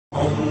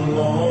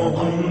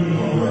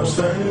اللهم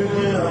صل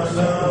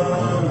على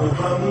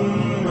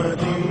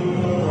محمد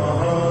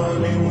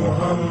وآل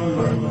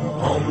محمد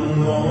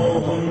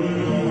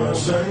اللهم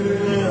صل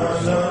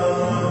على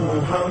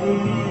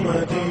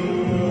محمد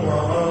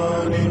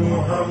وآل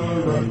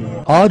محمد.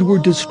 Ad were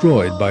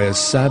destroyed by a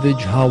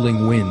savage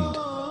howling wind.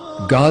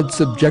 God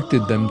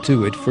subjected them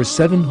to it for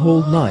 7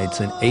 whole nights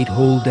and 8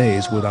 whole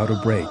days without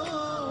a break.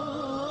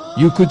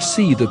 You could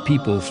see the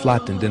people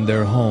flattened in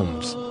their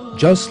homes,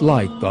 just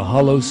like the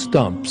hollow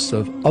stumps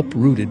of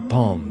uprooted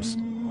palms.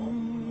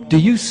 Do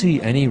you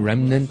see any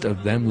remnant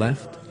of them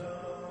left?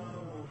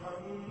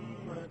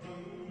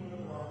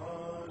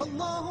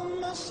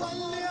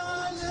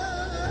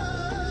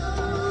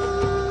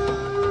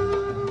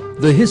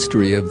 The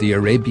history of the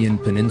Arabian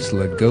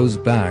Peninsula goes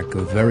back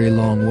a very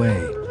long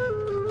way.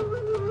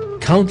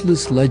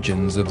 Countless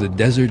legends of the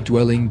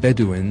desert-dwelling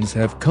Bedouins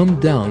have come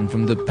down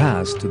from the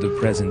past to the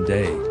present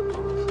day.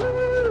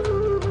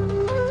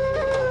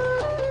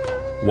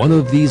 One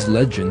of these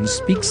legends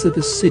speaks of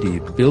a city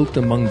built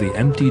among the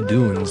empty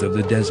dunes of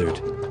the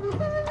desert.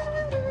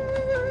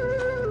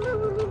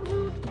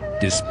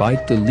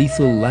 Despite the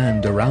lethal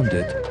land around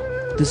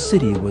it, the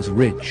city was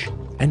rich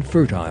and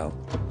fertile.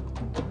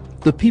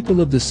 The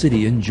people of the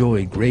city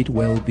enjoy great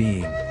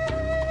well-being.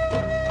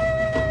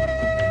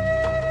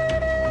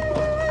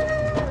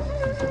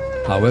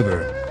 However,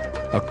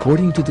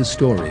 according to the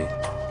story,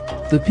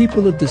 the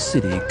people of the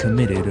city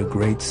committed a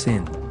great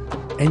sin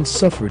and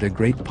suffered a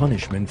great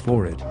punishment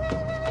for it.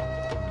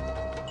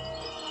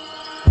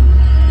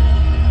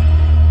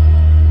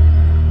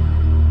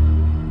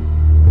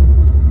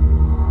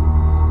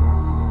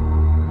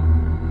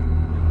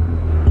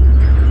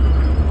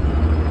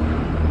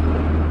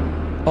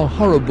 A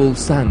horrible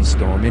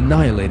sandstorm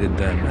annihilated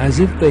them as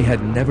if they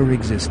had never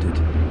existed.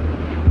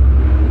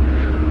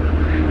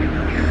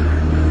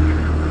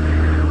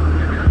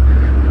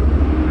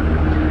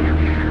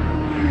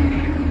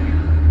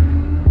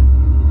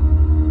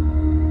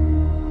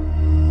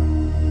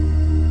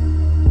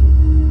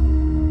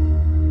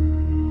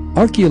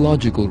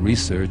 Archaeological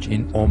research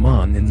in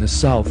Oman in the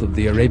south of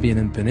the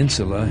Arabian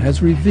Peninsula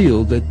has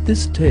revealed that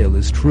this tale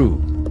is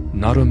true,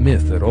 not a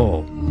myth at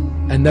all,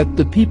 and that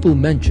the people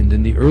mentioned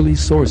in the early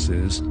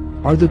sources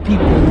are the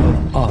people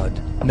of Ad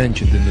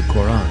mentioned in the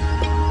Quran.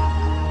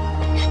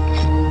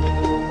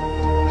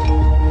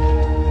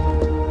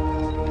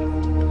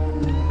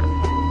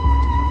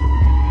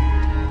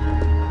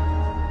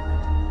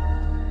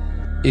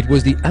 It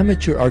was the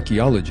amateur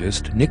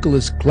archaeologist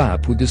Nicholas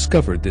Clapp who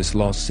discovered this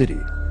lost city.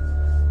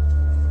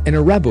 An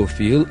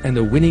Arabophile and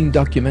a winning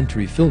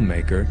documentary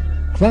filmmaker,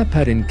 Clapp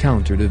had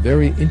encountered a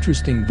very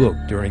interesting book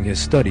during his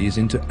studies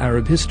into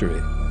Arab history.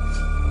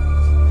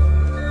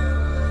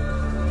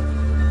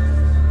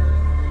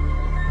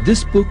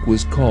 This book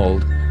was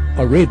called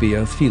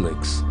Arabia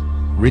Felix,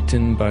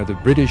 written by the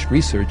British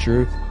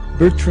researcher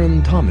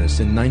Bertram Thomas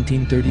in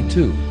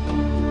 1932.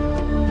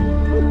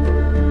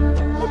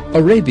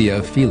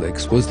 Arabia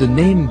Felix was the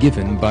name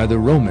given by the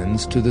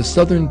Romans to the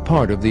southern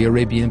part of the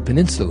Arabian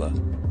Peninsula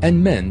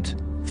and meant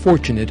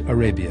Fortunate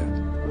Arabia.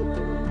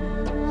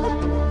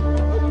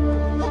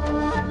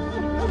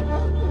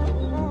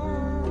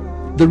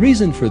 The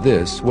reason for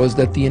this was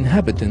that the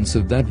inhabitants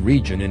of that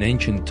region in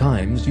ancient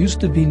times used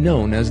to be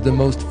known as the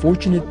most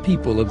fortunate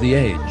people of the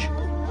age.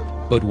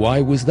 But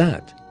why was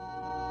that?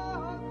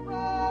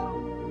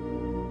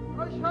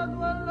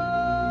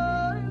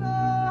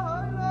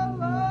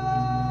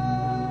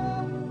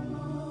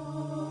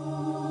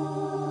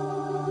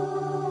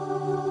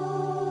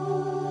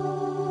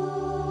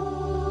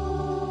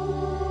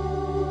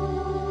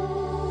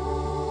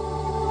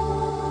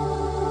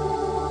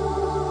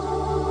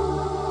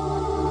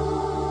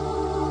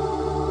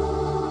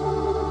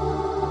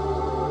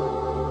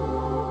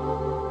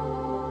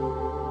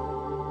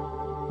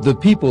 The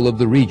people of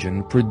the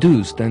region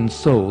produced and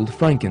sold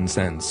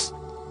frankincense,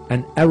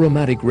 an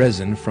aromatic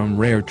resin from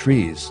rare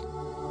trees.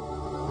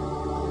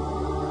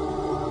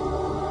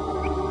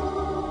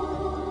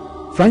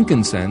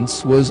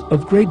 Frankincense was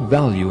of great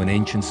value in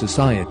ancient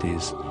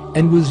societies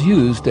and was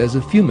used as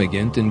a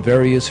fumigant in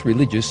various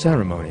religious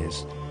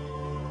ceremonies.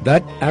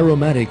 That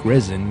aromatic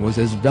resin was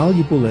as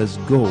valuable as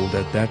gold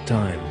at that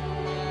time.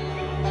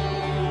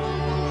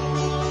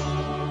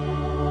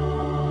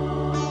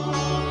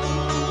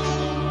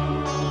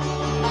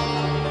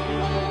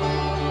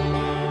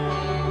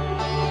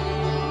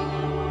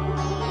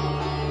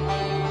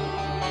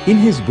 In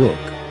his book,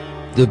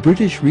 the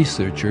British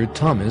researcher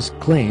Thomas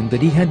claimed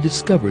that he had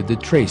discovered the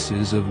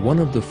traces of one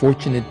of the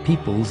fortunate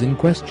peoples in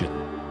question.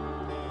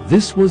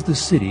 This was the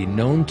city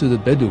known to the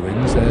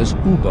Bedouins as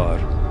Ubar.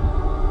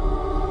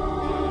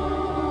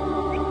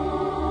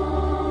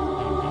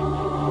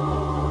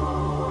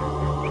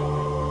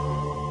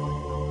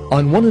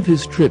 On one of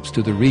his trips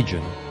to the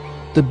region,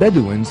 the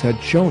Bedouins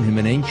had shown him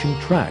an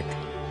ancient track,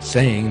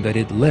 saying that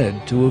it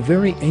led to a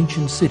very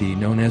ancient city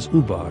known as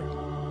Ubar.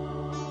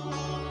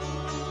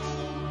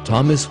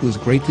 Thomas was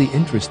greatly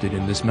interested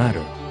in this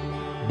matter,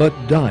 but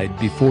died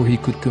before he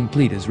could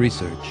complete his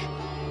research.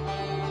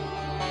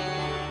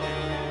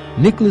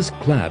 Nicholas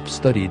Clapp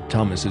studied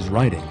Thomas's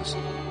writings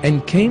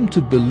and came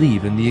to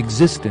believe in the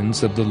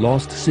existence of the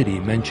lost city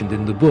mentioned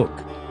in the book.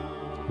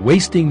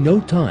 Wasting no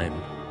time,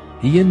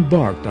 he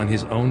embarked on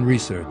his own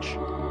research.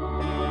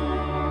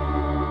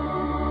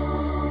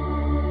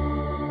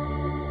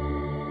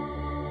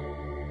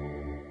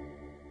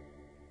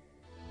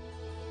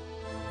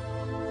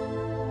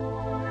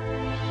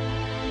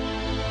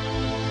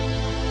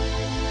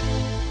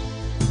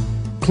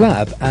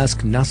 Clapp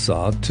asked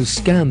NASA to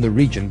scan the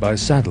region by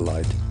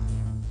satellite.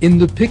 In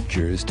the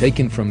pictures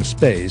taken from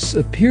space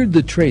appeared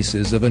the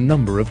traces of a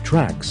number of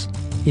tracks,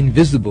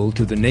 invisible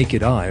to the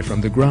naked eye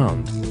from the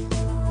ground.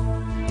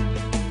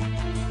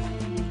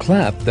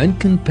 Clapp then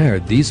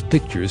compared these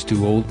pictures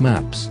to old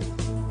maps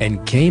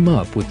and came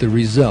up with the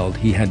result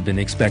he had been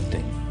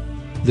expecting.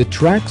 The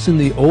tracks in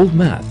the old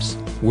maps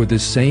were the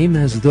same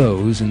as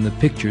those in the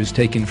pictures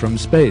taken from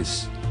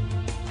space.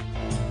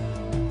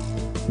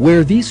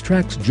 Where these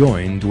tracks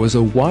joined was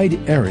a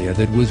wide area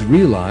that was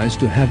realized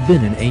to have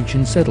been an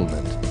ancient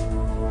settlement.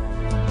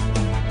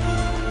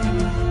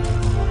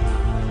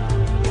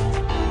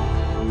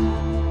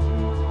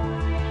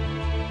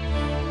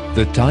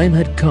 The time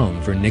had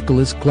come for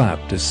Nicholas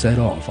Clapp to set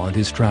off on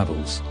his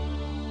travels.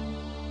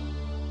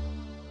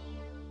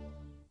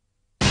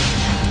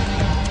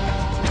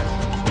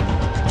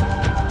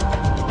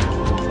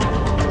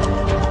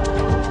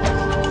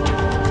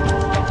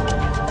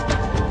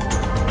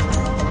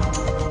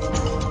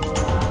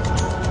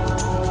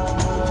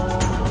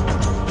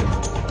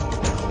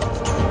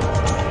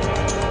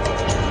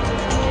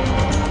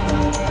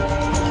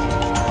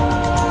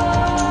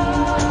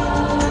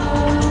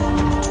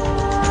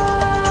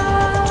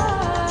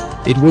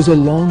 It was a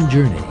long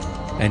journey,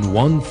 and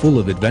one full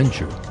of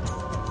adventure.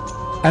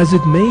 As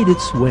it made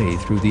its way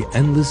through the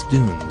endless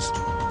dunes,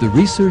 the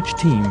research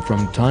team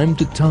from time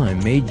to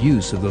time made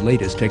use of the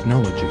latest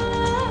technology.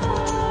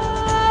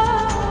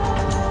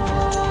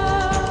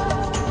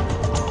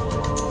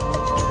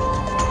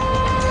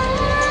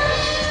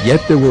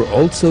 Yet there were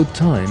also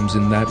times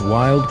in that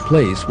wild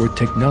place where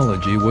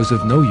technology was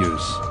of no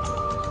use.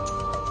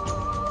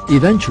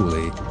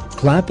 Eventually,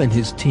 Clapp and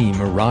his team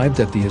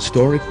arrived at the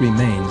historic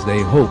remains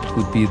they hoped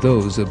would be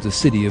those of the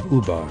city of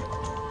Ubar.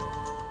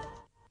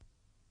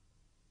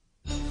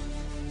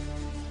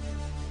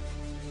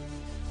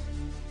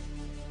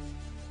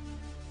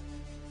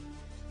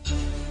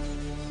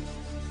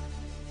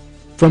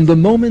 From the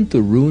moment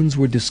the ruins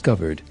were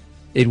discovered,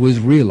 it was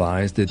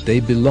realized that they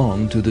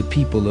belonged to the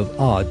people of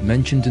Ad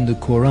mentioned in the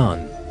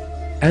Quran,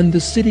 and the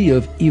city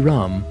of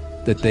Iram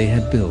that they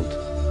had built.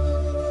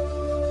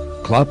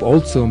 Clapp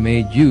also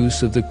made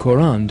use of the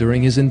Quran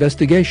during his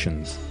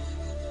investigations.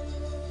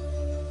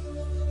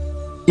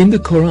 In the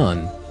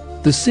Quran,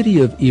 the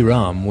city of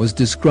Iram was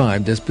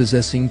described as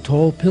possessing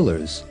tall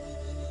pillars.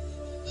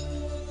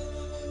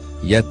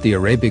 Yet the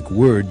Arabic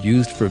word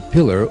used for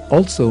pillar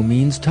also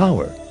means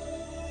tower.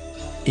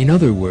 In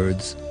other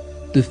words,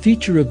 the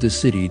feature of the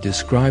city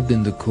described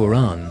in the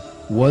Quran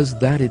was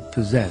that it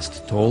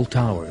possessed tall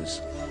towers.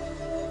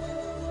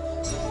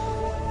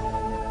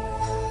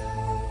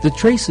 The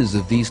traces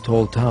of these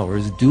tall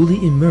towers duly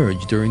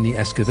emerged during the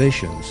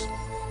excavations.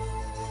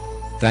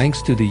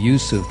 Thanks to the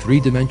use of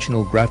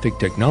three-dimensional graphic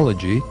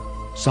technology,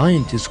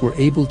 scientists were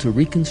able to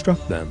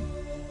reconstruct them.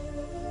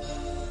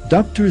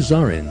 Dr.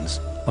 Zarins,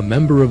 a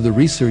member of the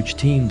research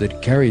team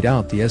that carried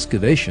out the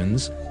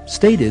excavations,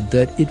 stated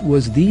that it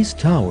was these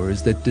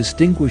towers that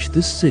distinguished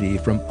this city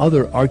from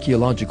other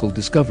archaeological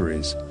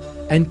discoveries,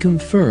 and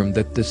confirmed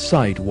that the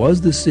site was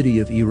the city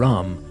of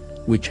Iram,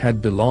 which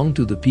had belonged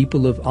to the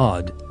people of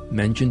Ad,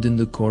 mentioned in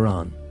the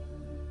Quran.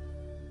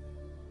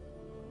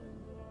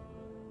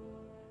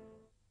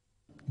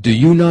 Do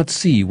you not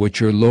see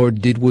what your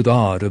Lord did with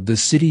Ad of the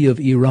city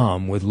of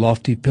Iram with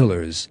lofty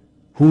pillars,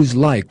 whose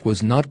like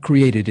was not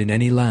created in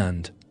any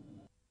land?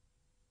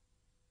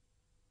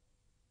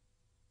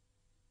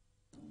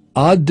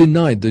 Ad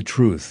denied the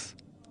truth.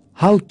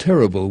 How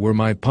terrible were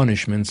my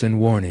punishments and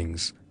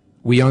warnings!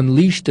 We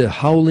unleashed a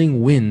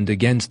howling wind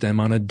against them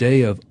on a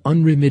day of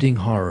unremitting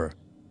horror.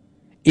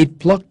 It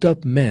plucked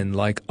up men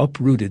like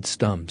uprooted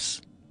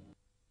stumps.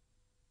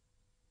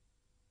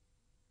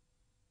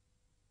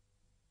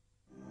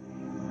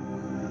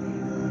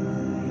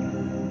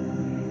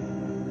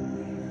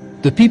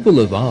 The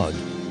people of Ad,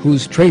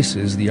 whose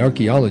traces the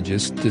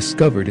archaeologists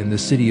discovered in the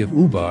city of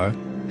Ubar,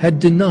 had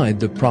denied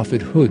the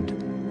prophet Hud,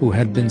 who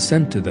had been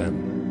sent to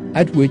them,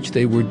 at which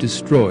they were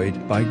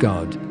destroyed by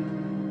God.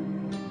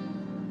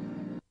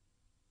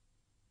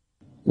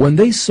 When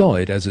they saw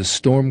it as a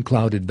storm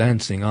cloud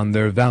advancing on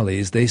their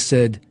valleys, they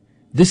said,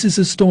 "This is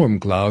a storm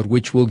cloud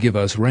which will give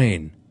us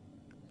rain."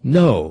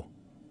 No,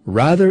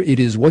 rather it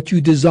is what you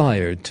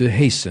desired to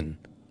hasten,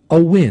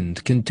 a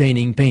wind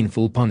containing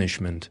painful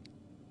punishment.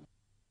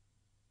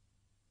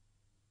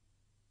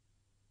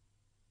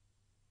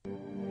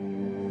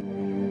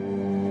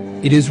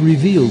 It is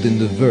revealed in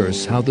the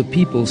verse how the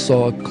people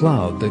saw a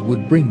cloud that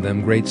would bring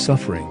them great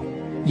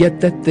suffering,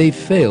 yet that they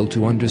failed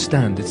to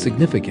understand its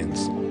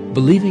significance,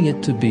 believing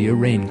it to be a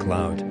rain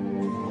cloud.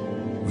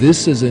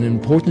 This is an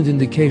important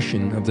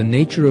indication of the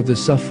nature of the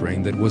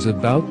suffering that was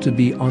about to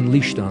be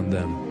unleashed on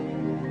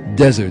them.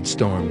 Desert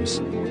storms.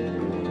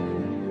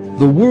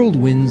 The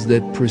whirlwinds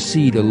that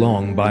proceed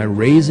along by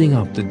raising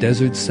up the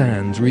desert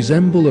sands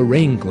resemble a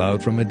rain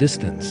cloud from a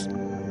distance.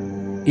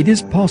 It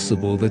is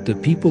possible that the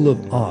people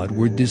of Ad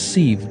were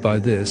deceived by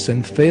this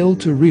and failed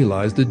to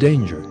realize the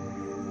danger.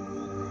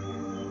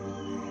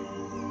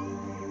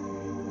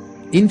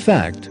 In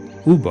fact,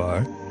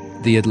 Ubar,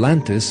 the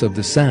Atlantis of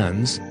the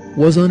sands,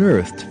 was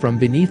unearthed from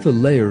beneath a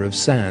layer of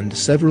sand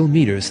several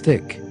meters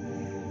thick.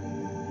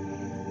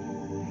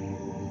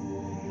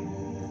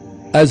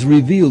 As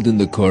revealed in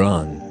the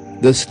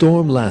Quran, the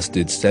storm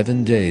lasted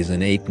 7 days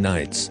and 8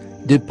 nights,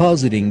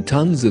 depositing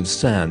tons of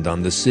sand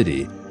on the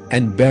city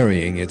and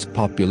burying its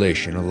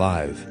population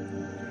alive.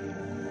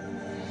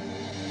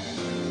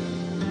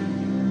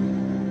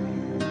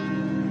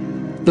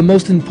 The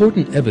most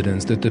important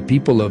evidence that the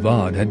people of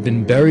Ad had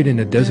been buried in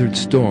a desert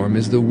storm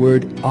is the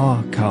word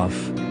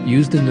Ahqaf,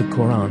 used in the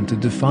Quran to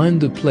define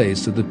the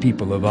place of the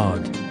people of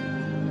Ad.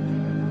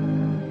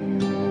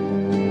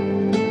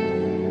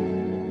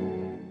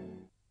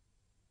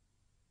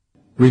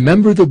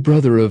 Remember the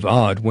brother of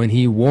Ad when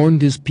he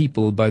warned his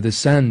people by the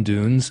sand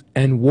dunes,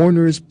 and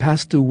warners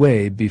passed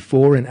away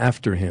before and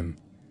after him.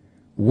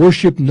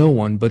 Worship no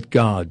one but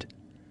God.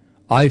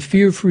 I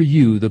fear for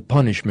you the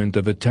punishment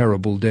of a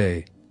terrible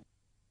day.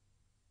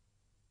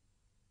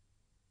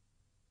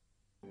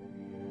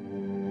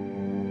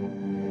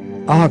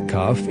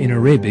 Ahqaf in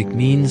Arabic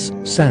means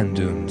sand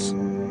dunes.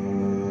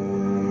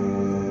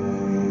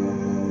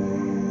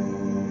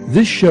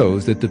 This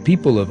shows that the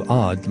people of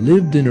Ad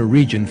lived in a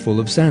region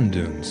full of sand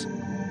dunes,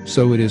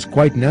 so it is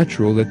quite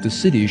natural that the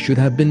city should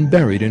have been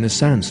buried in a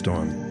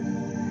sandstorm.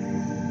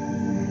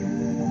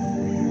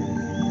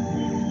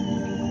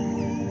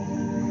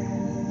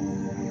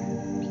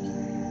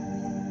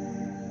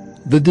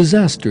 The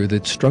disaster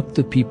that struck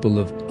the people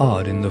of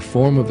Ad in the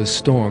form of a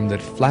storm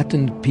that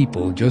flattened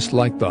people just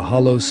like the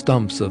hollow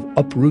stumps of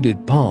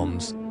uprooted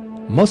palms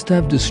must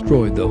have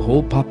destroyed the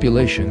whole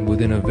population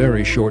within a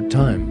very short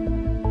time.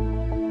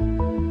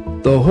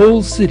 The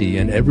whole city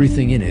and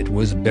everything in it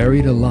was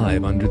buried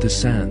alive under the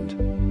sand.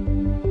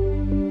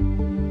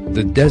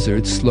 The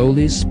desert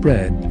slowly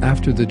spread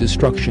after the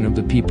destruction of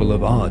the people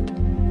of Ad,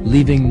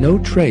 leaving no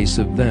trace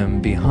of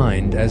them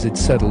behind as it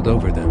settled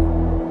over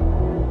them.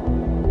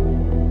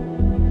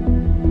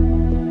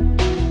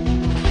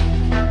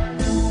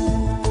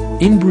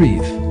 In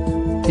brief,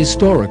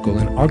 historical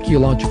and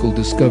archaeological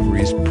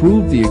discoveries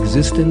prove the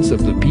existence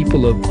of the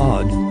people of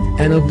Ad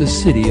and of the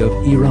city of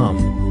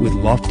Iram with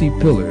lofty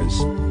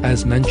pillars,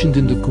 as mentioned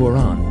in the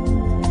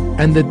Quran,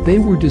 and that they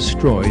were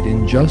destroyed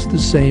in just the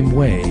same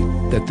way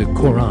that the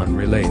Quran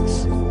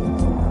relates.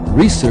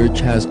 Research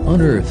has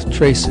unearthed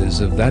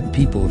traces of that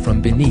people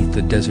from beneath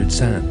the desert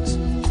sands.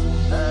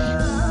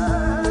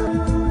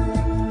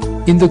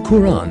 In the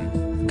Quran,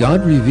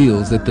 God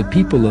reveals that the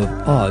people of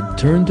Ad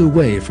turned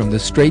away from the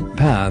straight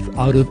path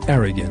out of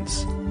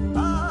arrogance.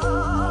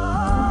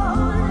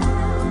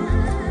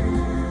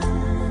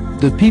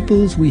 The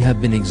peoples we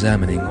have been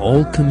examining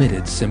all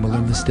committed similar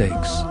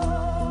mistakes.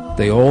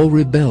 They all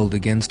rebelled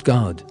against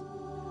God.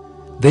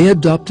 They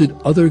adopted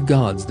other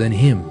gods than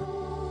Him.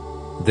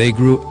 They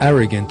grew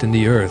arrogant in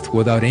the earth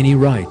without any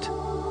right,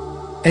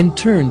 and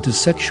turned to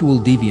sexual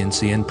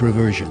deviancy and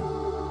perversion,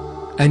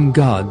 and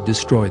God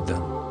destroyed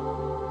them.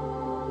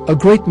 A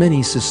great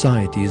many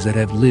societies that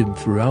have lived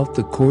throughout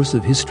the course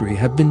of history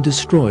have been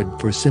destroyed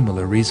for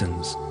similar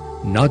reasons,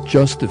 not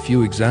just the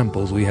few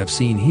examples we have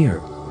seen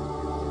here.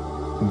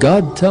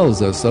 God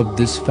tells us of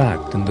this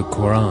fact in the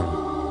Quran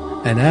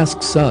and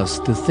asks us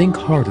to think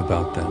hard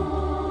about them.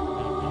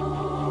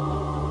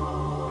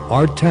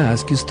 Our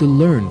task is to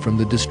learn from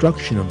the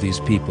destruction of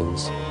these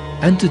peoples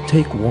and to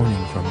take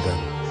warning from them.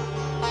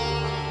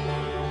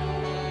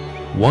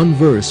 One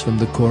verse from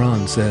the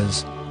Quran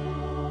says,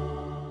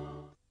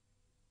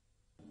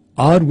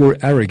 Ad were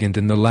arrogant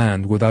in the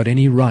land without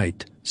any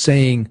right,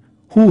 saying,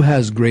 Who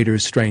has greater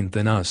strength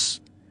than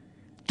us?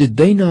 Did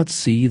they not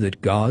see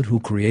that God who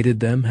created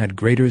them had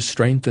greater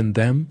strength than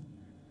them?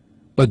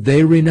 But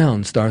they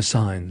renounced our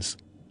signs.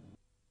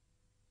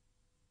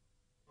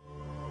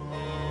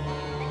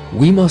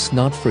 We must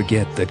not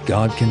forget that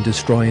God can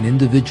destroy an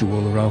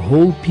individual or a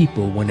whole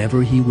people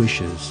whenever He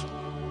wishes.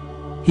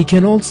 He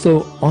can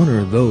also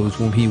honor those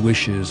whom He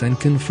wishes and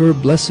confer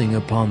blessing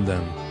upon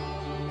them.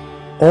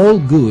 All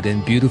good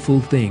and beautiful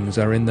things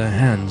are in the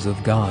hands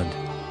of God.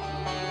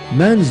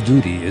 Man's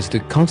duty is to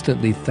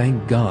constantly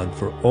thank God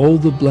for all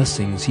the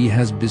blessings He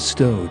has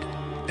bestowed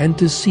and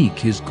to seek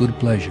His good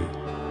pleasure.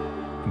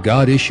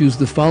 God issues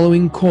the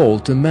following call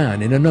to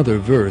man in another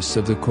verse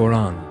of the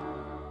Quran.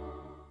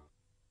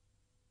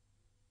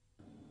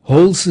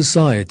 Whole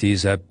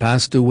societies have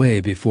passed away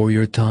before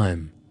your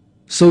time,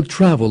 so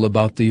travel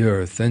about the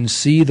earth and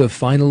see the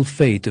final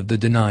fate of the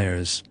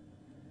deniers.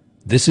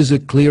 This is a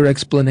clear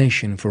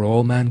explanation for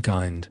all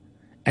mankind,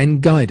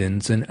 and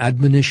guidance and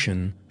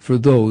admonition for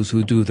those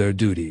who do their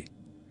duty.